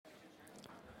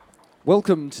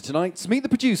Welcome to tonight's Meet the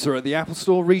Producer at the Apple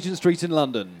Store Regent Street in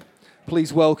London.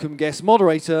 Please welcome guest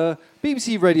moderator,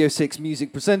 BBC Radio 6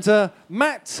 music presenter,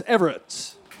 Matt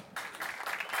Everitt.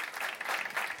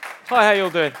 Hi, how you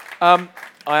all doing?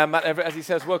 I am Matt Everitt, as he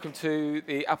says. Welcome to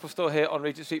the Apple Store here on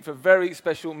Regent Street for a very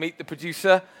special Meet the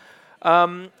Producer.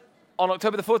 On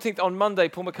October the 14th, on Monday,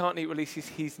 Paul McCartney releases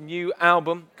his new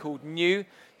album called New,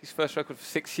 his first record for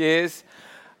 6 years.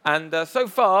 And so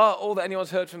far, all that anyone's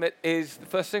heard from it is the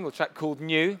first single track called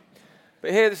New.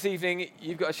 But here this evening,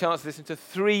 you've got a chance to listen to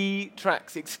 3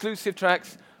 tracks, exclusive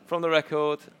tracks from the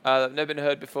record that have never been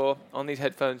heard before on these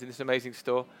headphones in this amazing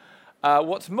store.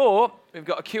 What's more, we've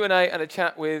got a Q&A and a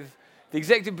chat with the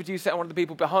executive producer and one of the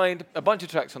people behind a bunch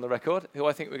of tracks on the record, who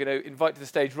I think we're going to invite to the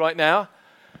stage right now,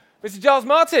 Mr. Giles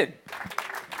Martin.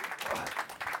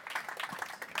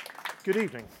 Good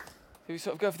evening. Do we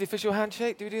sort of go for the official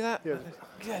handshake? Do we do that? Yeah.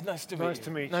 Yeah, nice to meet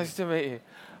you. Nice to meet you.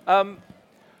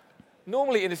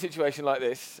 Normally in a situation like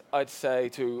this, I'd say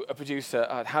to a producer,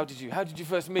 how did you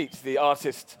first meet the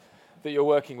artist that you're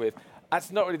working with?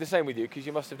 That's not really the same with you, because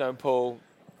you must have known Paul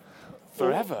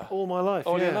forever. All my life.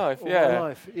 All your life, all yeah. my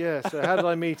life, yeah. So how did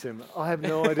I meet him? I have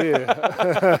no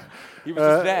idea. He was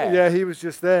just there. Yeah,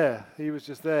 he was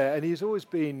just there. And he's always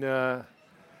been.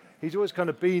 He's always kind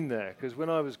of been there, because when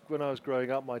I was growing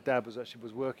up, my dad was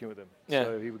working with him. Yeah.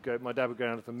 So my dad would go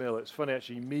down to the mill. It's funny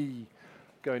actually, me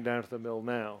going down to the mill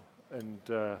now, and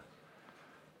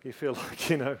you feel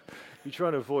like you're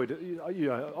trying to avoid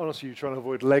honestly you're trying to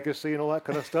avoid legacy and all that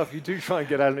kind of stuff. You do try and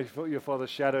get out of your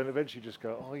father's shadow, and eventually just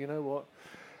go, oh, you know what?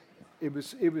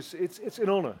 It's an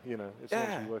honour, It's an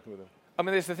honour to be working with him. I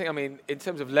mean, that's the thing. I mean, in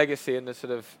terms of legacy and the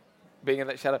sort of being in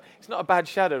that shadow, it's not a bad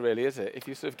shadow, really, is it? If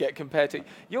you sort of get compared to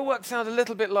your work, sounds a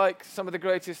little bit like some of the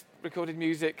greatest recorded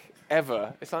music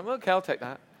ever. It's like, well, okay, I'll take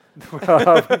that.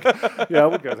 Yeah, I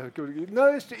would go there.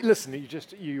 No, listen. You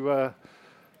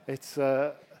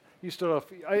start off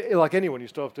like anyone. You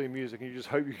start off doing music, and you just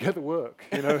hope you get the work.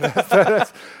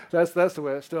 That's the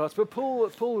way it starts. But Paul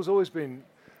has always been,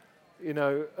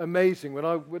 amazing. When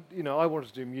I wanted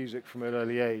to do music from an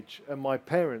early age, and my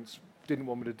parents didn't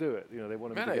want me to do it. They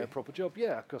wanted me to get a proper job.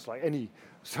 Yeah, of course, like any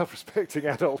self-respecting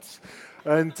adults.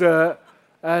 And I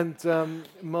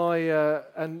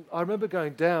remember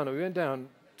going down. And we went down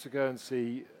to go and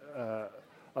see.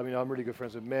 I'm really good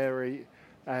friends with Mary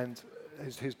and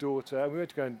his daughter. And we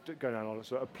went to go down on a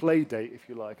sort of play date, if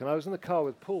you like. And I was in the car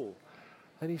with Paul,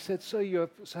 and he said, "So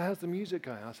how's the music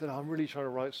going?" I said, "I'm really trying to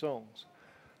write songs."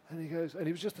 And he goes, and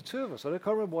it was just the two of us. I can't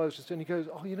remember why I was just. And he goes,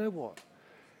 "Oh, you know what?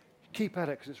 Keep at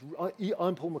it, because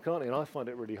I'm Paul McCartney, and I find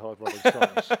it really hard writing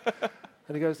songs."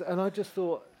 And he goes, and I just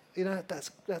thought,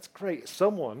 that's great.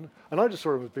 Someone, and I just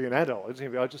saw him as being an adult.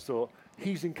 I just thought,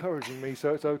 he's encouraging me,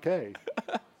 so it's okay.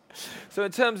 So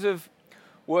in terms of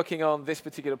working on this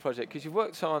particular project, because you've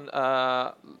worked on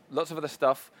lots of other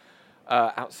stuff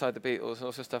outside the Beatles, and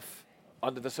also stuff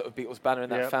under the sort of Beatles banner in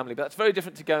that family, but that's very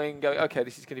different to going, okay,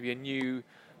 this is going to be a new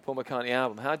Paul McCartney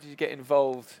album. How did you get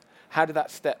involved? How did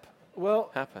that step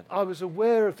happen? I was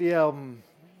aware of the album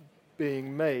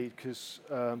being made because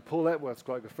Paul Epworth's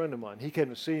quite a good friend of mine. He came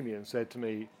to see me and said to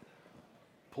me,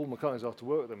 Paul McCartney's off to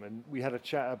work with him, and we had a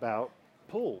chat about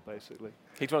Paul, basically.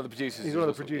 He's one of the producers. He's one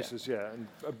of the producers, yeah, and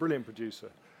a brilliant producer.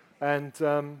 And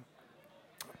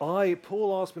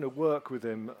Paul asked me to work with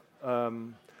him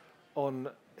on.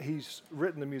 He's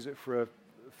written the music for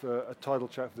a title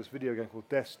track for this video game called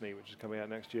Destiny, which is coming out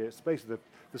next year. It's basically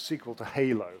the sequel to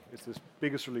Halo. It's this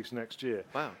biggest release next year.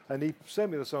 Wow. And he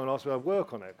sent me the song and asked me to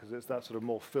work on it, because it's that sort of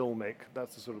more filmic,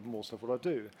 that's the sort of more stuff what I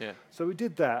do. Yeah. So we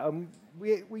did that. And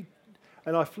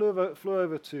I flew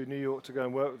over to New York to go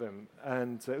and work with him.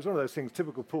 And it was one of those things,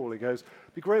 typical Paul. He goes,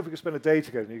 it'd be great if we could spend a day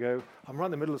together. And you go, I'm right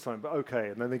in the middle of something, but okay.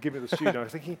 And then they give me the studio. I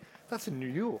was thinking, that's in New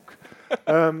York.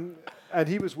 And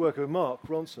he was working with Mark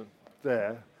Ronson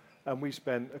there. And we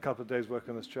spent a couple of days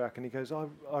working on this track, and he goes, I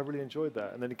really enjoyed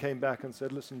that. And then he came back and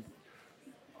said, listen,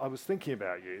 I was thinking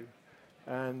about you,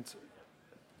 and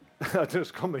I did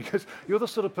this comment. He goes, you're the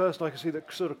sort of person I can see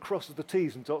that sort of crosses the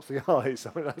T's and dots the I's.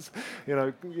 I mean, that's,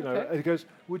 Okay. And he goes,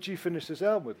 would you finish this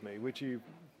album with me? Would you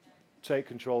take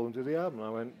control and do the album?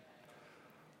 And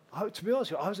I went, to be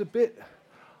honest with you,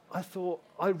 I thought,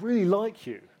 I really like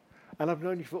you, and I've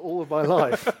known you for all of my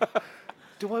life.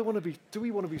 Do we want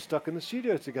to be stuck in the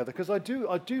studio together? Because I do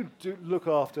look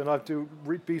after, and I do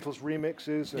Beatles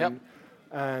remixes,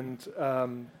 and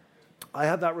I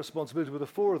had that responsibility with the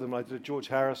 4 of them. I did a George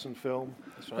Harrison film,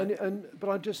 that's right. But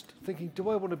I'm just thinking, do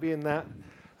I want to be in that?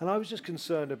 And I was just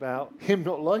concerned about him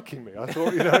not liking me. I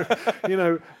thought,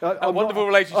 a wonderful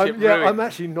relationship. I'm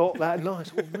actually not that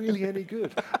nice or really any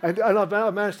good. And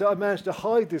I managed to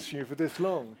hide this from you for this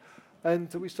long.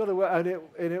 And we started,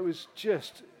 and it was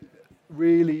just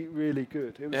really, really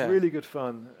good. It was really good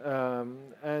fun,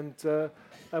 and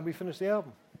we finished the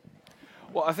album.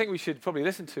 Well, I think we should probably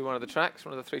listen to one of the tracks,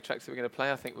 one of the 3 tracks that we're going to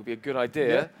play. I think would be a good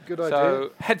idea. Yeah, good idea.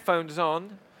 So headphones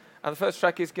on, and the first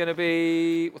track is going to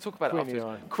be. We'll talk about Queenie it after.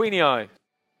 Eye. Queenie Eye.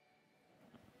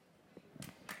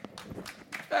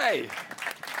 Hey,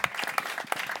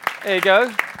 there you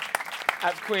go.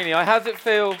 That's Queenie Eye. How does it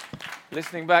feel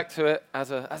listening back to it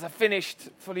as a finished,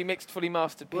 fully mixed, fully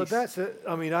mastered piece? Well,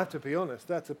 I mean, I have to be honest.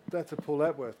 That's a Paul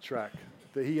Epworth track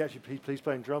that he's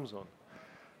playing drums on,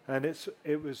 and it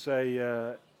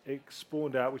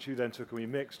spawned out, which we then took and we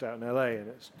mixed out in LA,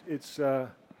 and it's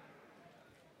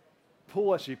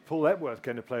Paul Epworth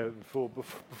came to play it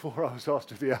before I was asked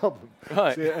to do the album.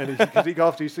 Right. So, and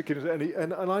after he's thinking,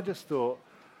 and I just thought,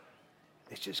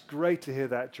 it's just great to hear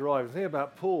that drive. The thing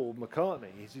about Paul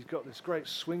McCartney is he's got this great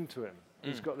swing to him.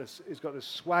 He's got this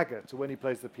swagger to when he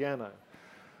plays the piano,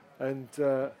 and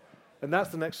that's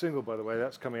the next single, by the way.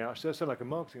 That's coming out. I sound like a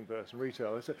marketing person,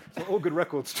 retail. It's all good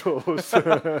record stores.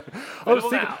 I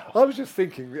was just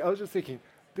thinking.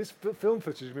 This film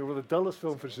footage is going to be one of the dullest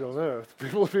film footages on earth.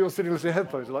 People sitting listening to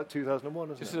headphones are like 2001,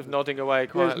 isn't it? Just sort of nodding away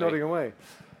quietly. Yeah, just nodding away.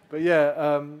 But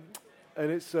yeah, and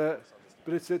it's.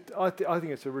 But I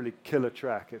think it's a really killer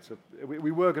track.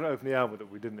 We were going to open the album with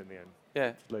it, we didn't in the end.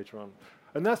 Yeah. Later on,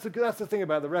 and that's the thing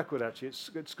about the record. Actually,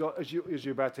 it's got as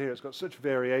you're about to hear, it's got such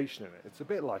variation in it. It's a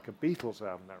bit like a Beatles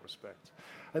album in that respect.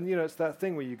 And it's that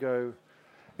thing where you go.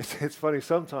 It's funny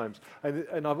sometimes,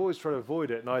 and I've always tried to avoid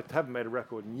it. And I haven't made a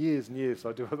record in years and years. So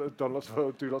I do lots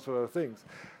of other things,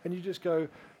 and you just go,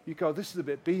 this is a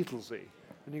bit Beatlesy.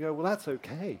 And you go, well, that's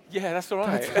okay. Yeah, that's all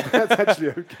right. That's actually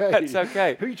okay. That's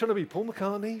okay. Who are you trying to be, Paul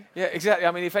McCartney? Yeah, exactly.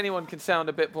 I mean, if anyone can sound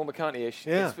a bit Paul McCartney-ish,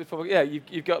 it's probably,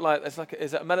 you've got is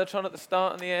it a Mellotron at the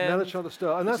start and the end? Mellotron at the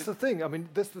start. And that's the thing. I mean,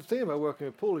 that's the thing about working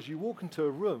with Paul is you walk into a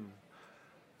room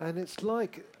and it's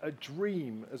like a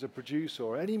dream as a producer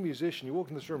or any musician. You walk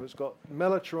in this room, it's got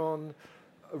Mellotron,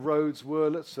 Rhodes,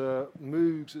 Wurlitzer,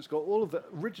 Moogs. It's got all of the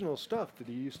original stuff that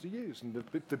he used to use. And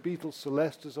the Beatles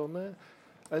Celeste is on there.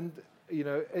 And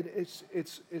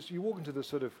it's you walk into this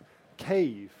sort of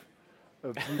cave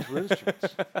of beautiful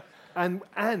instruments, and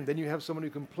then you have someone who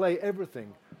can play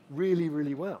everything really,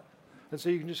 really well, and so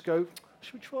you can just go,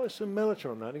 should we try some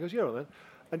Mellotron on that? And he goes, yeah, well then,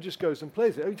 and just goes and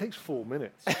plays it. It only takes 4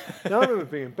 minutes. Now I remember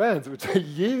being in bands; it would take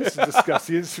years to discuss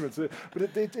the instruments, but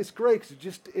it's great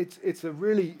because it's a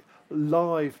really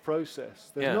live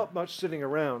process. There's not much sitting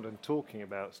around and talking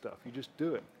about stuff. You just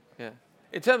do it. Yeah.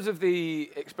 In terms of the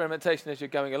experimentation as you're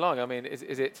going along, I mean, is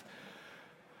it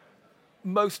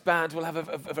most bands will have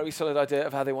a very solid idea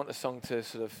of how they want the song to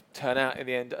sort of turn out in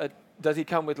the end. Does he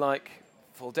come with like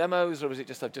full demos, or is it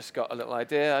just I've just got a little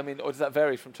idea? I mean, or does that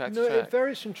vary from track to track? No, it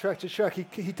varies from track to track.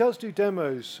 He does do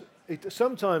demos.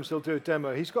 Sometimes he'll do a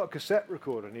demo. He's got a cassette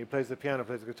recorder, and he plays the piano,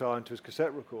 plays the guitar into his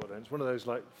cassette recorder. And it's one of those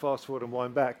like fast forward and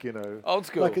wind back, Old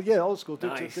school. Old school.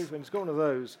 Nice. He's got one of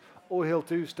those. Or he'll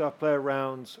do stuff, play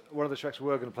around. One of the tracks we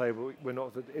were going to play, but we're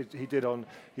not.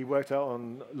 He worked out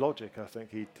on Logic, I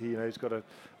think. He's got a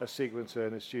sequencer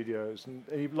in his studios, and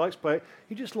he likes play.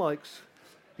 He's one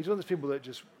of those people that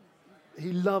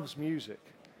he loves music,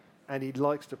 and he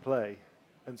likes to play,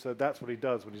 and so that's what he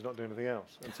does when he's not doing anything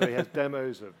else. And so he has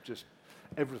demos of just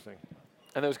everything.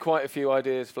 And there was quite a few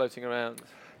ideas floating around.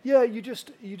 Yeah,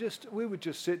 we would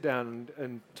just sit down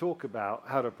and talk about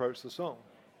how to approach the song.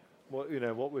 What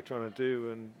we're trying to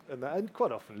do, and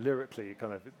quite often lyrically,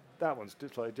 kind of that one's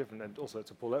slightly different, and also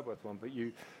it's a Paul Epworth one. But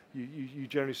you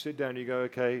generally sit down and you go,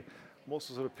 okay, what's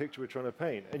the sort of picture we're trying to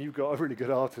paint? And you've got a really good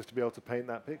artist to be able to paint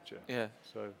that picture. Yeah.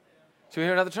 So, should we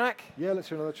hear another track? Yeah, let's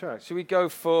hear another track. Should we go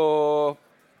for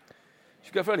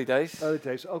Early Days? Early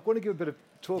Days. I want to give a bit of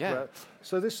talk about.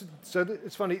 So it's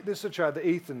funny. This is a track that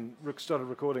Ethan started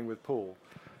recording with Paul.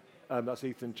 That's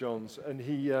Ethan Johns, and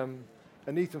he.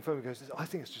 And Ethan phoned me and goes, I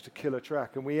think it's just a killer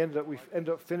track. And we ended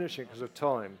up finishing because of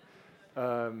time,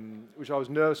 which I was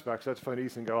nervous about because I had to phone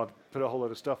Ethan and go, I'd put a whole load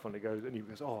of stuff on it. And he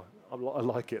goes, I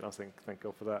like it. And I think, thank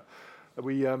God for that.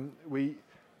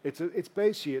 It's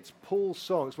basically Paul's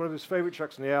song. It's one of his favourite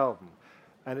tracks on the album.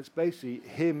 And it's basically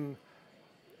him,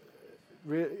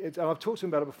 and I've talked to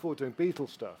him about it before doing Beatles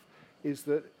stuff, is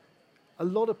that a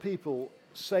lot of people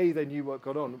say they knew what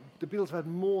got on. The Beatles have had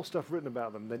more stuff written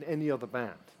about them than any other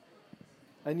band.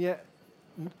 And yet,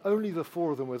 only the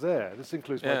 4 of them were there. This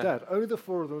includes my dad. Only the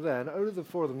 4 of them were there, and only the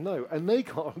 4 of them know. And they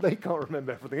can't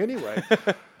remember everything anyway.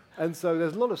 And so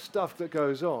there's a lot of stuff that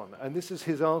goes on, and this is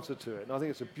his answer to it. And I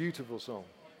think it's a beautiful song.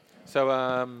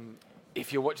 So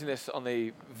if you're watching this on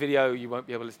the video, you won't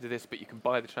be able to listen to this, but you can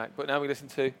buy the track. But now we listen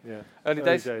to Early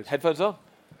Days. Headphones on.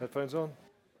 Headphones on.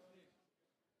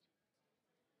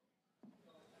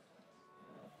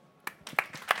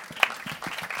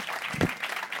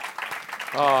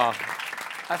 Oh,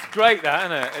 that's great,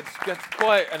 that, isn't it? It's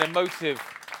quite an emotive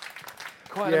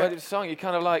song. You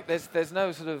kind of like, there's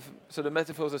no sort of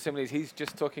metaphors or similes. He's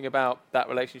just talking about that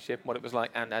relationship and what it was like.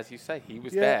 And as you say, he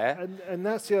was there. And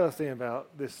that's the other thing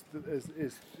about this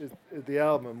is the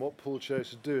album and what Paul chose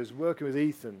to do is working with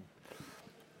Ethan.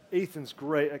 Ethan's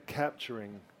great at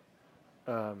capturing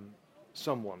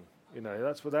someone.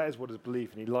 That is what his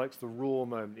belief, and he likes the raw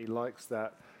moment. He likes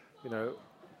that,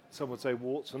 some would say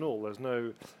warts and all. There's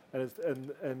no,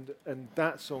 and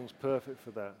that song's perfect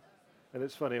for that. And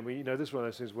it's funny. I mean, this is one of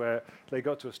those things where they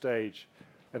got to a stage,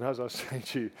 and as I was saying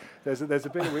to you, there's a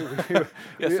bit.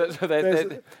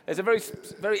 There's a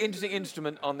very interesting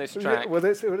instrument on this track. Well,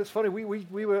 it's funny.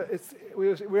 We were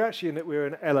actually in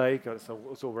LA. God, it's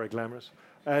all very glamorous,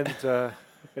 and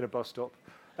in a bus stop,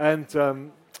 and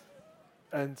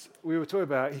we were talking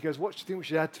about. He goes, "What do you think we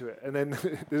should add to it?" And then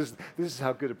this is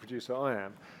how good a producer I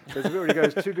am. There's a bit where he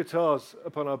goes, 2 guitars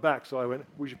upon our back. So I went,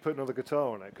 "We should put another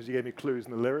guitar on it," because he gave me clues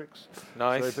in the lyrics.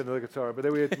 Nice. So I put another guitar. But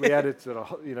then we added,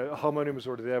 a harmonium was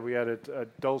already there. We added a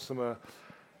dulcimer,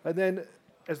 and then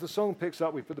as the song picks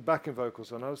up, we put the backing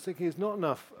vocals on. I was thinking, it's not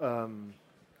enough.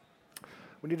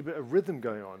 We need a bit of rhythm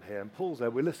going on here. And Paul's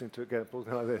there. We're listening to it again. Paul's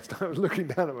going like this. I was looking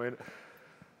down at me.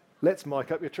 Let's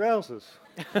mic up your trousers.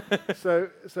 so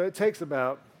it takes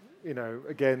about,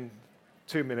 again,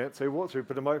 2 minutes. So he walked through,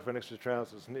 put a microphone next to his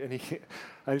trousers, and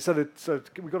he started. So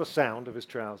we got a sound of his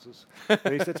trousers,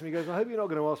 and he said to me, he goes, "I hope you're not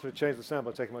going to ask me to change the sound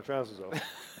by taking my trousers off."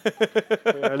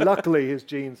 Luckily, his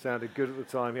jeans sounded good at the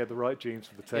time. He had the right jeans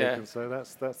for the take, and so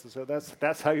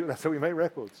that's how we make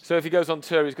records. So if he goes on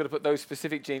tour, he's got to put those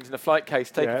specific jeans in a flight case,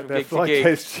 take it from gig to flight gig,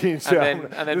 case jeans, and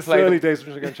then this play early days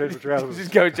when you're going to change the trousers.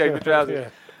 Just go and change the trousers. Yeah.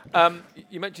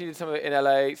 You mentioned you did some of it in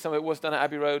LA. Some of it was done at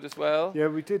Abbey Road as well. Yeah,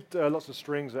 we did lots of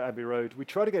strings at Abbey Road. We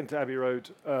tried to get into Abbey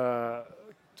Road to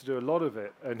do a lot of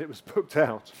it, and it was booked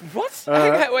out. What?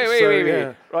 Wait.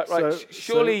 Yeah. Right.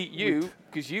 Surely you,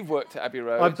 because you've worked at Abbey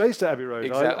Road. I'm based at Abbey Road.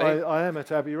 Exactly. I am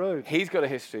at Abbey Road. He's got a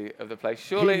history of the place.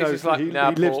 Surely he it's knows just like, he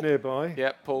Paul, lives nearby.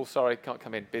 Yeah, Paul, sorry, can't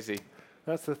come in, busy.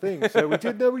 That's the thing. So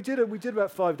we did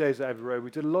about 5 days at Abbey Road. We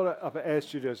did a lot up at Air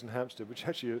Studios in Hampstead, which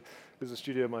actually is a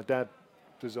studio my dad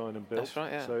designed and built. That's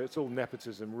right, yeah. So it's all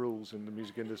nepotism rules in the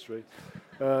music industry.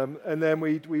 And then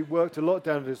we worked a lot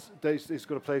down at his. He's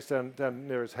got a place down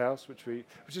near his house, which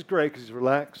is great because he's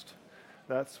relaxed.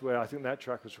 That's where I think that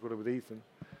track was recorded with Ethan.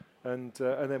 And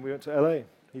then we went to LA.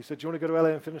 He said, "Do you want to go to LA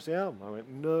and finish the album?" I went,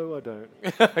 "No, I don't.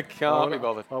 I can't be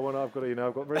bothered.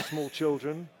 I've got very small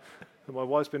children. And my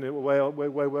wife's been away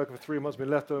working for 3 months.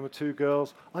 Been left home with 2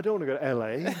 girls. I don't want to go to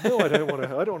LA. No, I don't want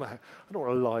to. I don't want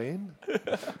to lie in."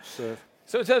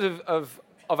 So in terms of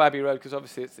Abbey Road, because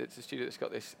obviously it's a studio that's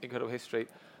got this incredible history,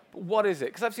 but what is it?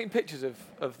 Because I've seen pictures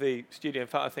of the studio. In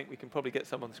fact, I think we can probably get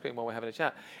some on the screen while we're having a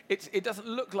chat. It doesn't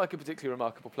look like a particularly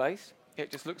remarkable place.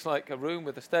 It just looks like a room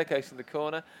with a staircase in the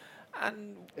corner.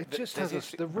 And it just has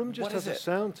the room just has a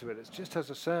sound to it. It just has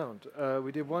a sound.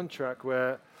 We did one track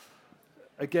where,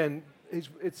 again,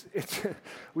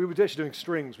 we were actually doing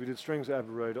strings. We did strings at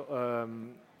Abbey Road,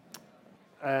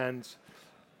 and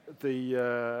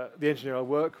the engineer I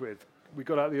work with, we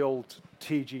got out the old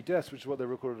TG desk, which is what they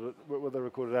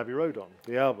recorded Abbey Road on,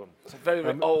 the album. It's a very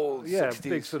old 60s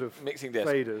big sort of mixing desk.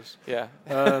 Faders. Yeah.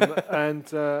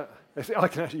 And I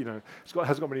can actually, it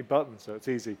hasn't got many buttons, so it's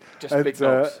easy. Just big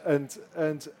knobs.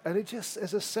 And it just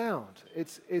as a sound.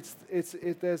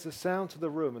 There's a sound to the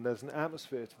room, and there's an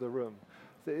atmosphere to the room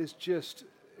that is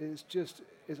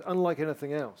unlike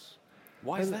anything else.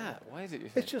 Why is that? Why is it, you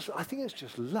think? I think it's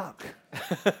just luck.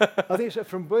 I think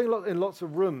from being in lots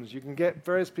of rooms, you can get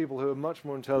various people who are much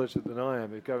more intelligent than I am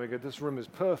who go, "This room is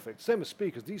perfect." Same as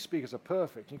speakers. These speakers are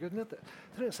perfect. And you go, "No, they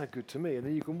don't sound good to me." And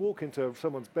then you can walk into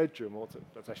someone's bedroom,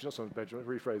 that's actually not someone's bedroom,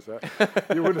 rephrase that.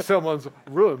 You walk into someone's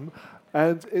room,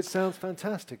 and it sounds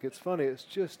fantastic. It's funny. It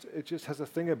just has a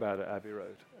thing about it, Abbey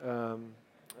Road.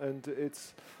 And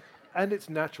it's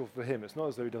natural for him. It's not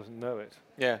as though he doesn't know it.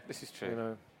 Yeah, this is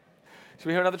true. Should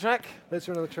we hear another track? Let's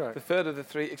hear another track. The third of the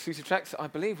 3 exclusive tracks. I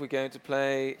believe we're going to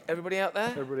play Everybody Out There.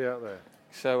 Everybody Out There.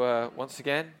 So once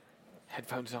again,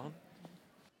 headphones on.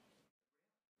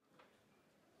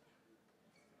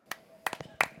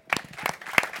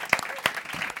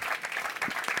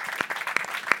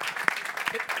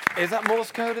 Is that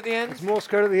Morse code at the end? It's Morse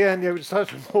code at the end. Yeah, we decided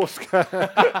for Morse code.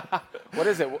 What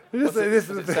is it? This is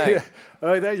the thing.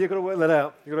 You've got to work that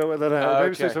out.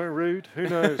 Maybe say something rude. Who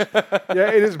knows? Yeah,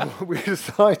 it is. We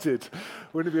decided,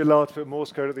 wouldn't it be allowed to put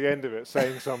Morse code at the end of it,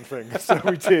 saying something? So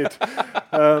we did.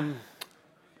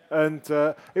 And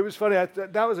it was funny.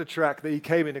 That was a track that he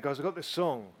came in and goes, "I got this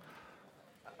song,"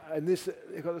 and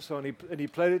he got the song, and he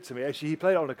played it to me. Actually, he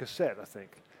played it on a cassette, I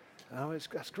think. And I went,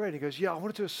 "That's great." And he goes, "Yeah, I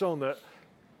want to do a song that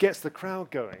gets the crowd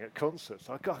going at concerts."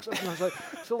 I was like,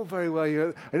 "It's all very well, you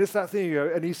know," and it's that thing, you know.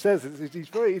 And he says, he's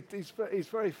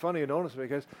very funny and honest with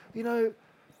me. He goes, "You know."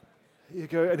 You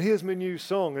go, and here's my new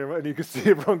song, and you can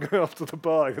see everyone going off to the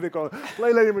bar, and they've gone,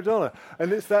 "Play Lady Madonna,"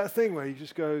 and it's that thing where he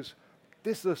just goes,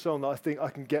 "This is a song that I think I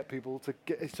can get people to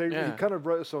get." So he kind of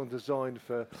wrote a song designed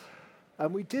for,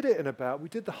 and we did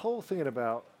the whole thing in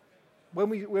about, when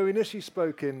we initially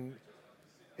spoke in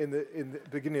the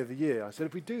beginning of the year, I said,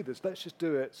 if we do this, let's just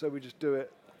do it, so we just do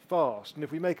it fast, and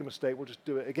if we make a mistake, we'll just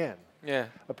do it again. Yeah.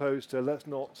 Opposed to, let's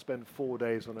not spend 4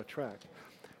 days on a track.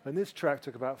 And this track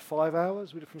took about 5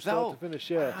 hours. We did from start to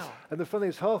finish. Yeah. Wow. And the funny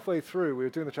is, halfway through, we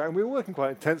were doing the track, and we were working quite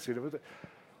intensely.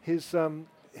 His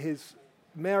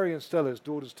Mary and Stella's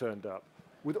daughters turned up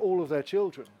with all of their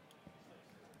children,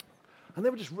 and they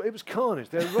were it was carnage.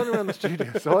 They were running around the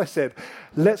studio. So I said,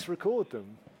 let's record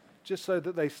them, just so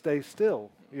that they stay still,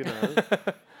 you know.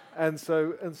 And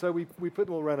so we put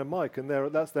them all around a mic, and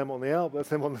that's them on the album. That's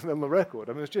them on the record.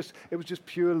 I mean, it was just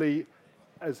purely.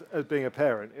 As being a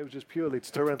parent, it was just purely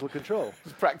parental control.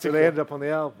 It's practical. So they ended up on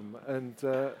the album, and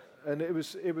it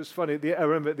was funny. I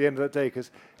remember at the end of that day,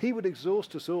 because he would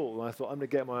exhaust us all, and I thought, I'm going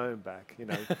to get my own back, you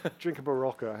know, drink a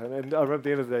Barocca. And then I remember at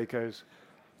the end of the day, he goes,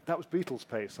 "That was Beatles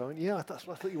pace." I went, "Yeah, that's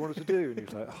what I thought you wanted to do." And he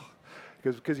was like, "Oh,"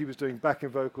 because he was doing backing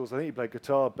vocals. I think he played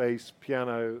guitar, bass,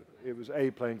 piano. It was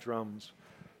playing drums,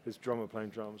 his drummer playing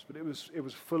drums. But it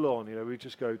was full on. You know, we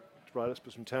just go, right, let's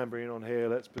put some tambourine on here,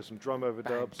 let's put some drum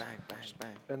overdubs. Bang, bang, bang,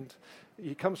 bang. And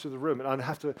he comes to the room, and I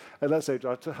have to, at that stage, I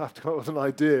have to come up with an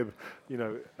idea, you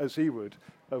know, as he would,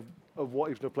 of what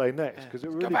he's going to play next, because it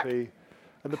would really be.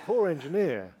 And the poor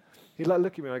engineer, he'd like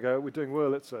look at me and I go, "We're doing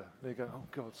Wurlitzer." And he'd go, "Oh,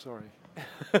 God, sorry."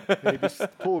 And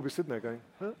Paul would be sitting there going,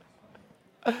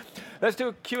 "Huh?" Let's do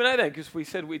a Q&A then, because we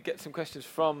said we'd get some questions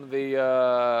from the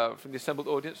assembled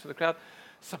audience, from the crowd.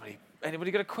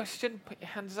 Anybody got a question? Put your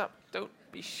hands up. Don't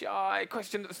be shy.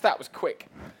 Question at the start was quick.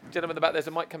 Gentleman in the back, there's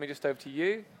a mic coming just over to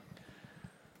you.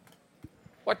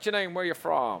 What's your name? Where are you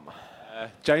from?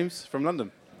 James from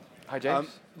London. Hi,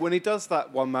 James. When he does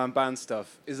that one-man band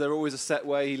stuff, is there always a set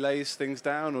way he lays things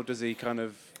down, or does he kind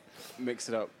of mix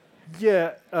it up?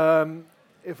 Yeah,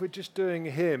 if we're just doing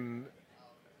him,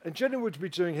 and generally we'll be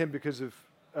doing him because of,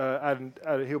 and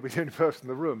he'll be the only person in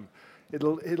the room.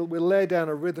 We'll lay down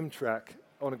a rhythm track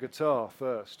on a guitar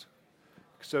first,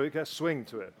 so it gets swing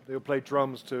to it. They'll play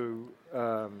drums to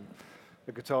a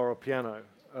guitar or piano,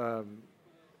 and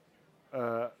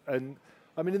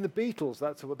I mean in the Beatles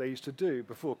that's what they used to do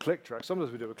before click track.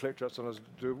 Sometimes we do a click track, sometimes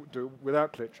we do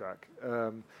without click track.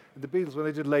 In the Beatles, when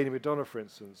they did Lady Madonna, for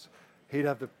instance, he'd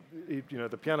have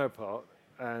the piano part,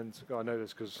 and I know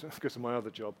this because of my other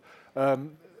job.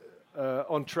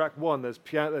 On track one, there's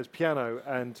piano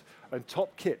and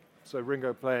top kit. So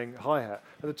Ringo playing hi-hat,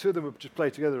 and the two of them would just play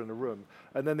together in the room,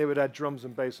 and then they would add drums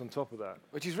and bass on top of that.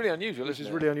 Which is really unusual, Which is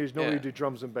really unusual. Normally you do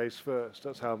drums and bass first.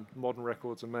 That's how modern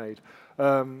records are made.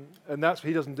 And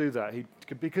he doesn't do that.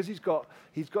 Because he's got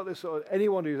this sort of,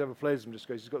 anyone who's ever plays him just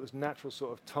goes, he's got this natural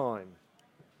sort of time,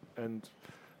 and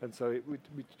so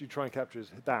you try and capture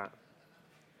that.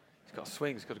 He's got a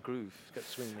swing, he's got a groove. He's got a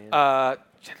swing, yeah.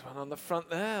 Gentleman on the front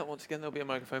there. Once again, there'll be a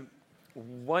microphone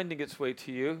winding its way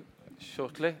to you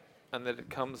shortly. And then it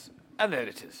comes, and there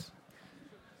it is.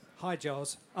 Hi,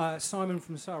 Giles. Simon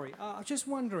from Surrey. I was just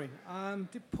wondering,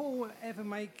 did Paul ever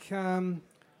make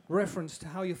reference to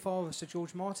how your father, Sir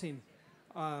George Martin,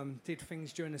 did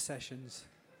things during the sessions?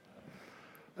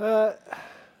 Well,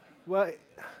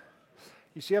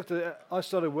 you see, I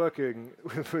started working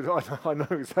with I know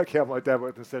exactly how my dad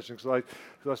worked in the sessions because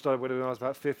I started when I was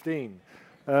about 15.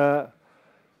 No,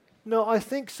 I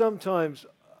think sometimes,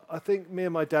 me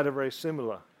and my dad are very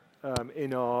similar.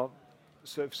 In our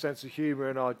sort of sense of humour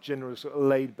and our general sort of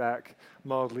laid-back,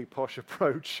 mildly posh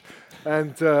approach,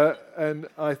 and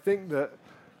I think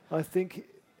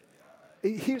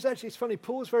he was actually. It's funny.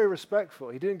 Paul was very respectful.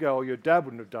 He didn't go, "Oh, your dad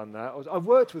wouldn't have done that."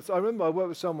 I remember I worked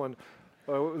with someone.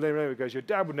 He goes, "Your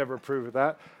dad would never approve of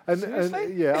that." And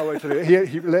yeah, I won't tell you.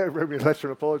 He wrote me a letter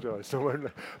and apologised.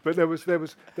 But there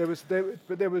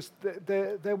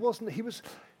wasn't.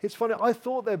 It's funny. I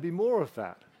thought there'd be more of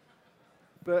that.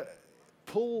 But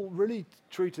Paul really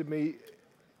treated me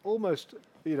almost,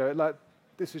 like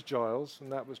this is Giles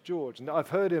and that was George. And I've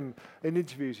heard him in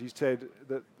interviews. He said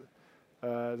that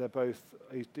they're both.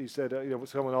 He said,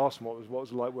 someone asked him what was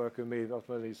it like working with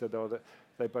me. And he said,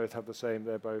 they both have the same.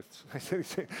 They're both.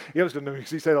 He was going to know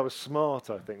because he said I was smart.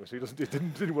 I think so. It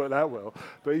didn't work that well.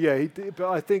 But yeah, he did, but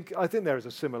I think there is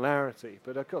a similarity.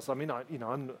 But of course, I mean,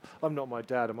 I'm not my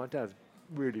dad, and my dad's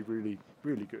really, really,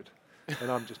 really good,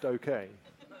 and I'm just okay.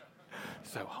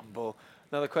 So humble.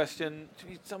 Another question.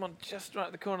 Someone just right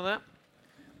at the corner there.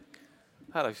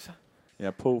 Hello, sir.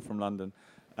 Yeah, Paul from London.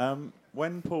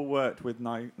 When Paul worked with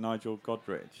Nigel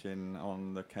Godrich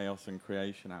on the Chaos and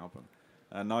Creation album,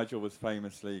 Nigel was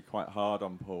famously quite hard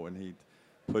on Paul, and he'd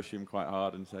push him quite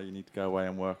hard and say, you need to go away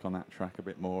and work on that track a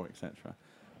bit more, etc.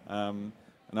 And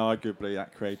arguably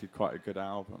that created quite a good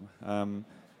album.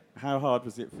 How hard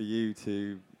was it for you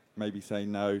to maybe say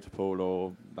no to Paul,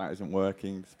 or that isn't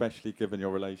working, especially given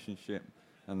your relationship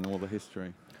and all the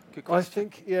history? Good question. I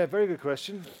think, yeah, very good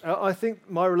question. I think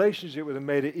my relationship with him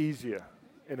made it easier,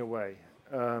 in a way,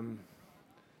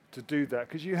 to do that,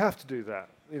 because you have to do that.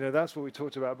 That's what we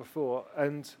talked about before,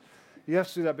 and you have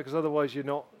to do that because otherwise you're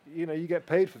not, you get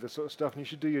paid for this sort of stuff, and you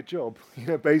should do your job,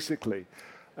 basically.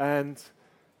 And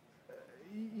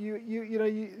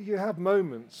you have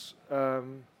moments. I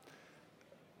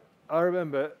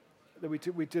remember that we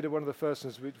did one of the first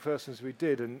things we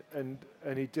did, and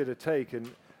he did a take,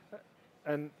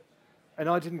 and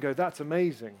I didn't go, that's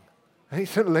amazing. And he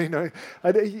said, and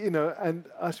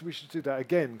I said we should do that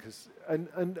again,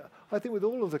 and I think with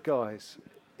all of the guys,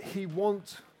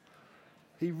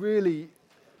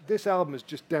 this album is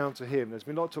just down to him. There's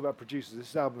been a lot of talk about producers.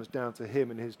 This album is down to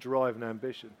him and his drive and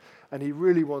ambition, and he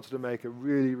really wanted to make a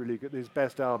really, really good, his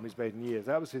best album he's made in years.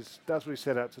 That's what he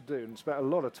set out to do, and spent a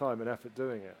lot of time and effort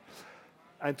doing it.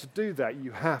 And to do that,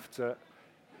 you have to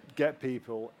get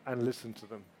people and listen to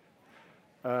them.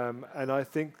 And I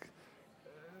think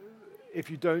if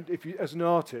you as an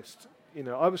artist,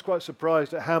 I was quite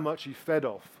surprised at how much he fed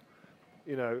off.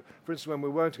 For instance, when we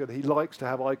were together, he likes to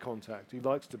have eye contact. He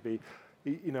likes to be,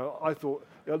 I thought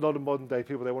a lot of modern day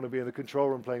people, they want to be in the control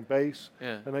room playing bass,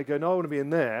 and they go, no, I want to be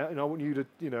in there, and I want you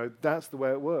to, that's the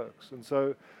way it works. And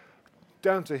so,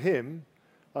 down to him,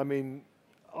 I mean,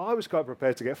 I was quite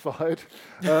prepared to get fired,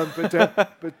 but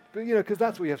because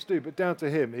that's what you have to do. But down to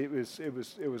him, it was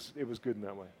good in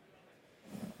that way.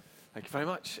 Thank you very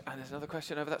much. And there's another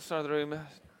question over that side of the room.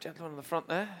 Gentleman on the front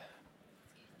there.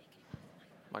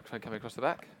 Microphone coming across the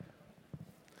back.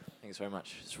 Thanks very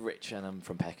much. It's Rich, and I'm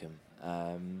from Peckham.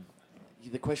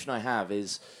 The question I have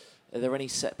is, are there any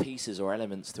set pieces or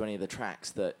elements to any of the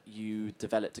tracks that you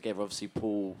developed together? Obviously,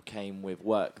 Paul came with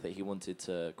work that he wanted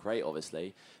to create,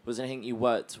 obviously. Was there anything you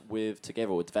worked with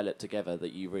together or developed together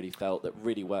that you really felt that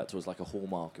really worked or was like a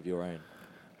hallmark of your own?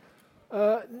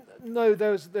 No,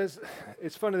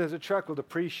 it's funny, there's a track called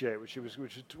Appreciate, which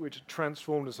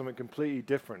transformed into something completely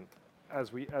different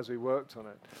as we worked on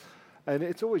it. And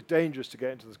it's always dangerous to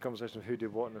get into this conversation of who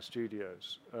did what in the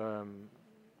studios.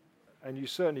 And you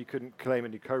certainly couldn't claim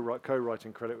any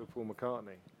co-writing credit with Paul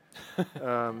McCartney,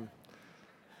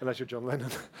 unless you're John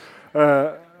Lennon.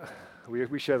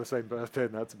 We share the same birthday,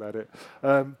 and that's about it.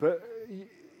 But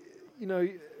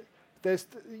there's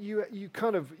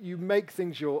you make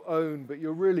things your own, but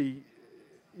you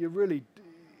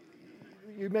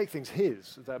make things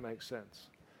his, if that makes sense.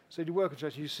 So you work on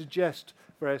tracks, you suggest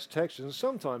various textures, and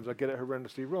sometimes I get it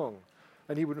horrendously wrong,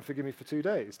 and he wouldn't forgive me for 2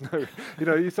 days.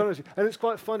 No, you sometimes, and it's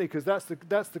quite funny because that's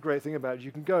the great thing about it.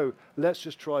 You can go, let's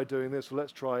just try doing this,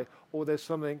 or there's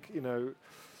something,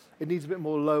 it needs a bit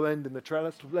more low end in the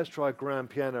track. Let's try a grand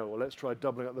piano, or let's try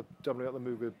doubling up the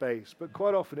move with bass. But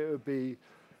quite often it would be,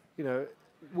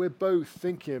 we're both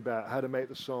thinking about how to make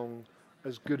the song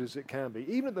as good as it can be.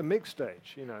 Even at the mix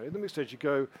stage, in the mix stage you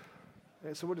go,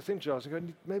 so what do you think, Giles? You go,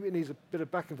 maybe it needs a bit of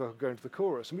backing vocal going to the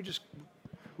chorus. And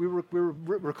we were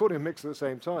recording a mix at the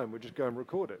same time. We'd just go and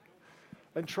record it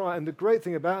and try. And the great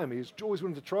thing about him, he's always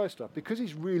willing to try stuff because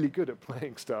he's really good at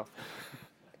playing stuff.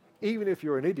 Even if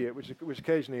you're an idiot, which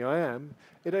occasionally I am,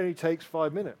 it only takes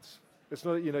 5 minutes. It's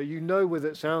not, you know whether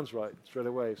it sounds right straight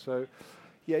away. So,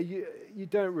 yeah, you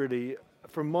don't really,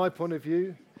 from my point of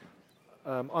view,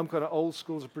 I'm kind of old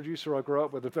school as a producer. I grew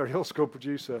up with a very old school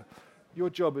producer.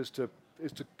 Your job is to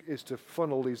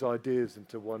funnel these ideas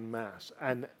into one mass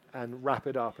and wrap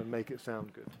it up and make it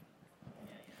sound good.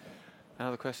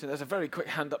 Another question. There's a very quick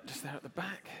hand up just there at the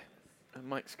back. And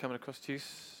Mike's coming across to you.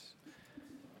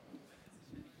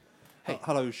 Hey.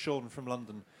 Hello, Sean from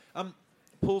London.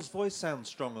 Paul's voice sounds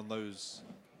strong on those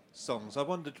songs. I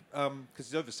wondered, because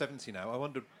he's over 70 now, I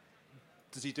wondered,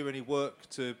 does he do any work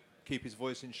to keep his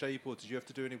voice in shape, or did you have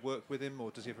to do any work with him,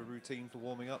 or does he have a routine for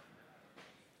warming up?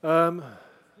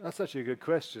 That's actually a good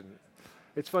question.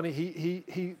 It's funny,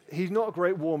 he's not a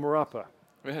great warmer-upper.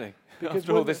 Really? Because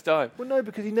After all this time? Well, no,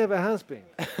 because he never has been.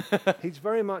 He's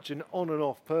very much an on and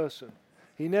off person.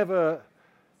 He never,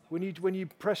 when you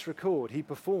press record, he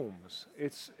performs.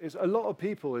 It's a lot of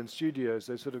people in studios.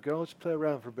 They sort of go, "I'll just play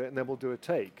around for a bit, and then we'll do a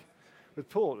take." With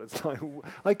Paul, it's like,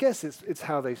 I guess it's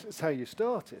how you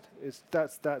started.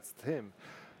 That's him.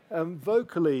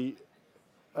 Vocally,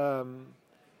 I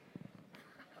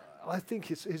think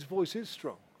his voice is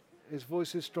strong. His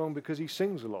voice is strong because he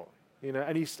sings a lot,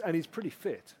 and he's pretty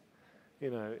fit.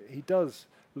 He does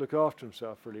look after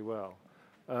himself really well.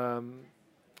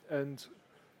 And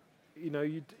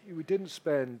we didn't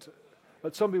spend.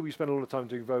 At some people, you spend a lot of time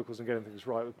doing vocals and getting things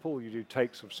right. With Paul, you do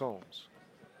takes of songs.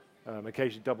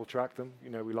 Occasionally double track them.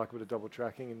 We like a bit of double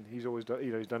tracking, and he's always done.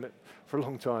 He's done it for a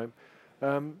long time.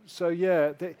 So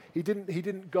yeah, he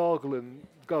didn't gargle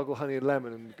honey and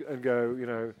lemon and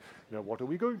go, what are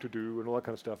we going to do and all that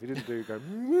kind of stuff. He didn't do go.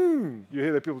 You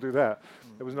hear that people do that.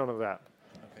 There was none of that.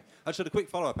 Okay. I just had a quick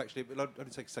follow up. Actually, it'll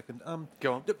only take a second.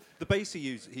 Go on. The bass he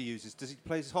uses. Does he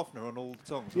play his Hofner on all the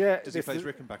songs? Yeah. Does he play his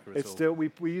Rickenbacker at all? Still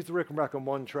we used the Rickenbacker on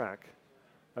one track.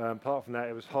 Apart from that,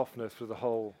 it was Hofner for the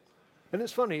whole. And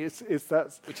it's funny, it's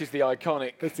that. Which is the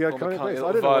iconic. It's the iconic bass.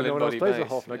 I don't know if anyone else plays the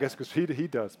Hofner. I guess because he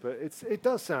does, but it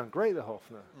does sound great, the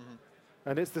Hofner,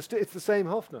 and it's the same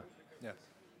Hofner. Yes.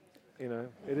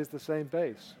 It is the same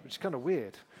bass, which is kind of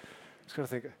weird. It's kind of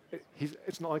think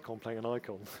it's an icon playing an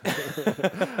icon.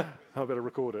 I better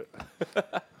record it.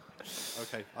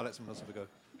 Okay, I'll let someone else have a go.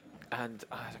 And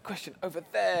I had a question over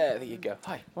there. There you go.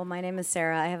 Hi. Well, my name is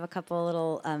Sarah. I have a couple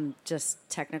little just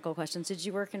technical questions. Did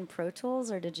you work in Pro Tools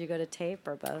or did you go to tape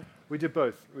or both? We did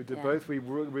both. We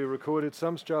recorded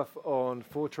some stuff on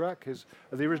 4-track,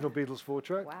 the original Beatles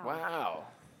 4-track. Wow.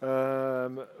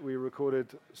 We recorded.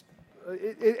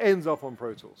 It ends up on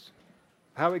Pro Tools.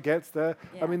 How it gets there.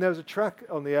 Yeah. I mean, there was a track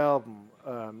on the album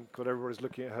called "Everybody's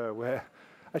Looking at Her," where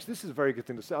actually this is a very good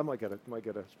thing to say. I might get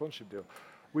a sponsorship deal.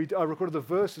 I recorded the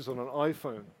verses on an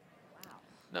iPhone. Wow.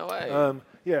 No way.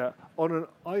 Yeah, on an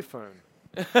iPhone.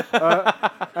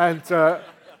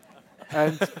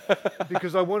 And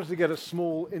because I wanted to get a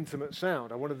small, intimate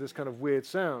sound. I wanted this kind of weird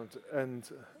sound. And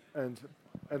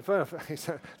fair enough,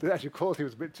 the actual quality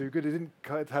was a bit too good. It didn't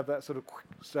quite have that sort of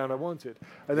sound I wanted.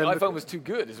 And the then iPhone was too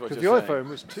good, is what you're saying. saying. The iPhone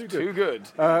was too good. Too good.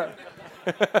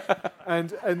 And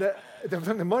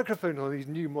the microphone on these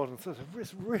new modern stuff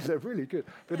is really good.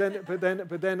 But then in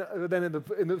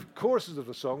the choruses of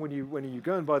the song, when you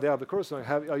go and buy the album, the chorus song,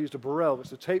 I used a Burrell, which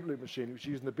is a tape loop machine, which is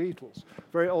used in the Beatles,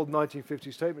 very old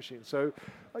 1950s tape machine. So,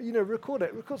 record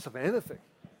stuff, anything.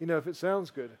 If it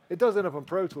sounds good. It does end up on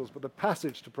Pro Tools, but the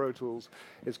passage to Pro Tools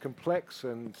is complex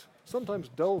and sometimes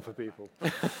dull for people.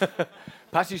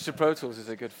 Passage to Pro Tools is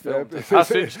a good film.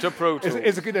 Passage to Pro Tools.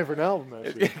 It's a good name for an album,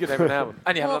 actually. It's a good name for an album.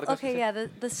 And you have another question? Okay, yeah,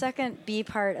 the second B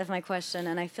part of my question,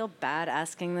 and I feel bad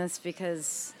asking this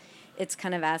because it's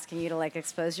kind of asking you to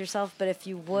expose yourself, but if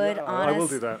you would I will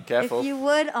do that. Careful. If you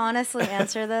would honestly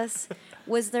answer this,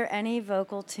 was there any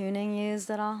vocal tuning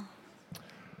used at all?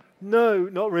 No,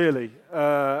 not really.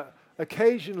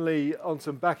 Occasionally, on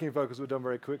some backing vocals that were done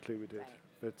very quickly, we did.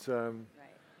 Right.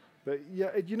 But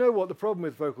yeah, you know what? The problem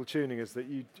with vocal tuning is that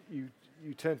you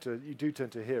do tend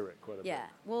to hear it quite a bit. Yeah.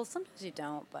 Well, sometimes you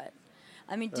don't, but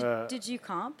I mean, did you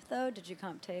comp though? Did you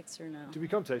comp takes or no? Did we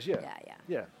comp takes? Yeah.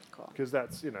 Yeah. Cool. Because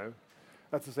that's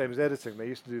that's the same as editing. They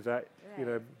used to do that,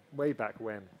 way back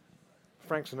when.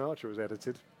 Frank Sinatra was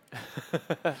edited.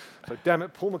 So damn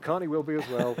it, Paul McCartney will be as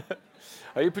well.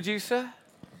 Are you a producer?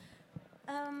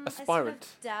 Aspirant. Aspirant. I sort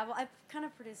of dabble. I kind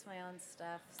of produce my own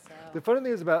stuff. So. The funny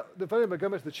thing about going back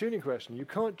to the tuning question, you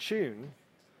can't tune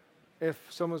if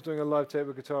someone's doing a live tape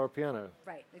with guitar or piano.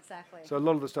 Right. Exactly. So a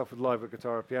lot of the stuff with live with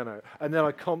guitar or piano, and then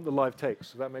I comp the live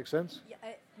takes. Does that make sense? Yeah,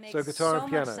 it makes So guitar and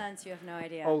much piano. sense. You have no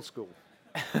idea. Old school.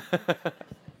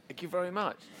 Thank you very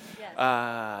much. Yes.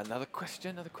 Another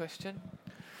question.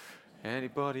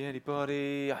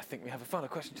 Anybody? I think we have a final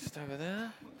question just over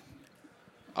there.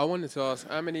 I wanted to ask,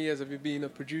 how many years have you been a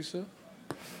producer?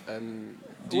 And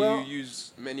do you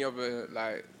use many other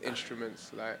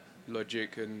instruments like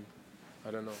Logic and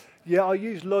I don't know? Yeah, I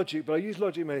use Logic, but I use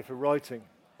Logic mainly for writing.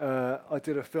 I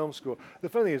did a film score. The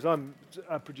funny thing is, I'm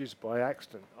a producer by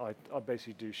accident. I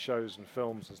basically do shows and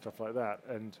films and stuff like that.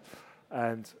 And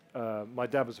my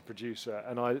dad was a producer,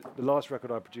 and the last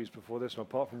record I produced before this one,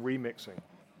 apart from remixing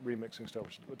stuff,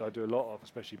 which I do a lot of,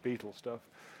 especially Beatles stuff,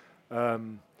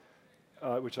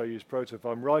 which I use Pro Tools. If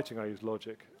I'm writing, I use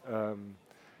Logic.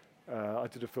 I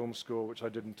did a film score, which I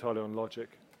did entirely on Logic,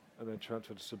 and then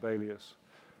transferred to Sibelius.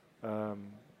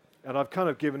 And I've kind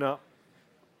of given up.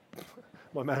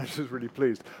 My manager's really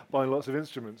pleased, buying lots of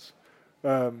instruments.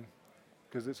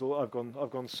 because it's all I've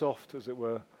gone soft, as it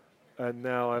were, and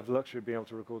now I have the luxury of being able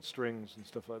to record strings and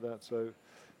stuff like that. So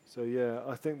yeah,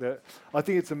 I think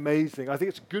it's amazing. I think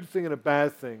it's a good thing and a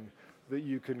bad thing that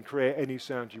you can create any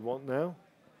sound you want now.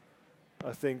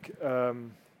 I think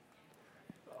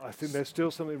there's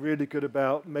still something really good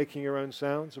about making your own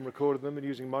sounds and recording them and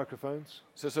using microphones.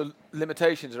 So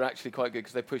limitations are actually quite good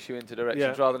because they push you into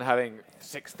directions rather than having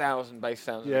 6,000 bass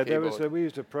sounds on the keyboard. We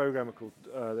used a programmer called,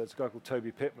 there's a guy called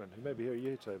Toby Pittman, who may be here. Are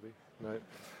you, Toby? No,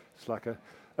 slacker.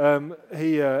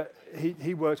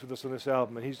 He worked with us on this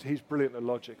album, and he's brilliant at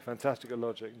Logic, fantastic at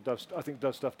Logic. Does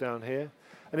stuff down here.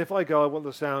 And if I go, I want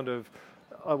the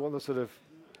sort of,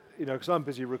 because I'm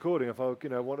busy recording. If I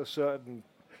want a certain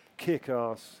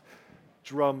kick-ass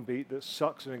drum beat that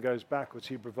sucks and then goes backwards,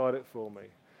 he'd provide it for me,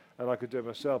 and I could do it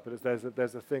myself. But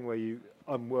there's a thing where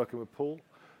I'm working with Paul.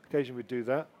 Occasionally we do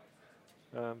that.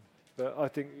 But I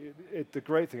think the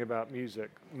great thing about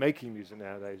making music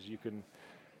nowadays, you can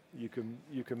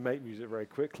make music very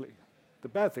quickly. The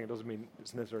bad thing, it doesn't mean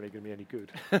it's necessarily going to be any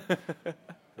good.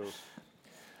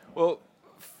 Well,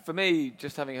 for me,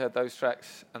 just having heard those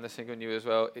tracks and the single new as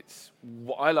well,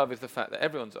 what I love is the fact that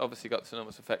everyone's obviously got this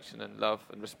enormous affection and love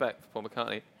and respect for Paul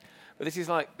McCartney. But this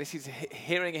is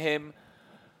hearing him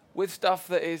with stuff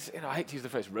that is, I hate to use the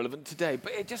phrase relevant today,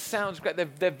 but it just sounds great.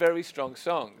 They're very strong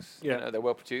songs. Yeah. They're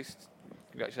well produced.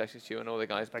 Congratulations to you and all the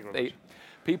guys. Thank you very much.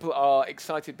 People are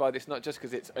excited by this, not just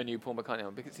because it's a new Paul McCartney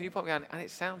album, because it's a new Paul McCartney, and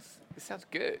it sounds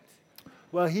good.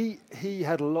 Well, he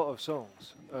had a lot of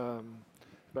songs,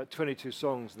 about 22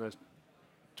 songs, and there's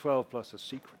 12 plus a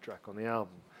secret track on the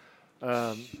album.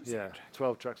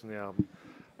 12 tracks on the album,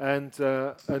 and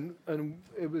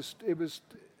it was.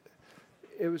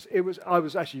 I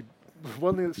was actually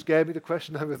one thing that scared me. The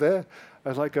question over there, I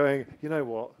was like going, you know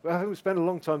what? Having spent a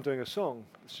long time doing a song,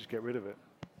 let's just get rid of it.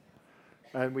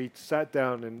 And we sat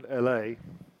down in LA,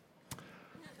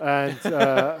 and just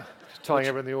tying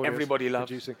everyone in the audience. Everybody loves.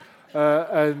 Producing.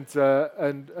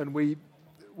 And we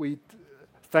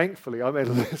thankfully, I made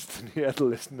a list and he had a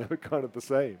list, and they were kind of the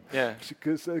same. Yeah.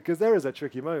 Because there is a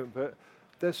tricky moment, but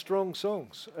they're strong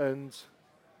songs, and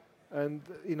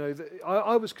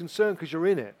I was concerned because you're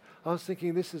in it. I was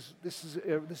thinking this is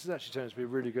actually turning to be a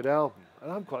really good album, and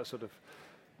I'm quite sort of,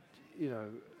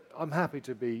 I'm happy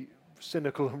to be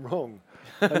cynical and wrong.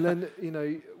 And then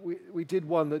we did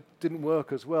one that didn't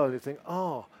work as well, and you think,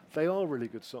 they are really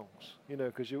good songs,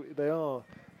 because they are,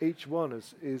 each one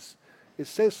is it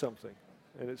says something,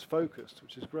 and it's focused,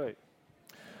 which is great.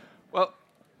 Well,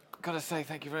 I've got to say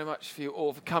thank you very much for you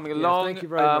all for coming along. Thank you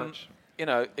very much.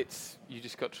 You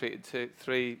just got treated to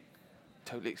 3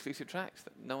 totally exclusive tracks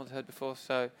that no one's heard before,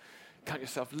 so count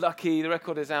yourself lucky. The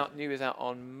record is out, new is out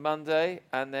on Monday,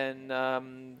 and then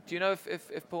do you know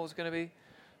if Paul's going to be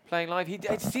playing live?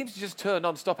 It seems to just tour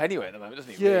non-stop anyway at the moment,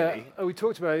 doesn't he? Yeah, really? We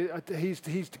talked about it. He is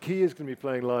going to be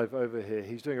playing live over here.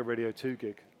 He's doing a Radio 2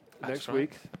 gig next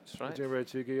week. That's right. He's doing a Radio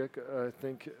 2 gig, I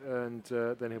think, and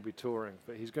then he'll be touring.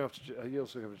 But he's going he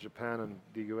also goes to Japan and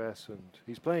the US, and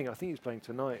he's playing. I think he's playing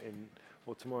tonight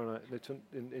or tomorrow night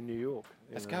in New York.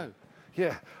 Let's go.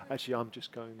 Yeah, actually, I'm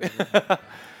just going.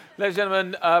 Ladies and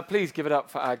gentlemen, please give it up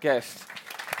for our guest,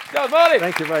 Giles Marley.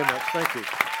 Thank you very much. Thank you.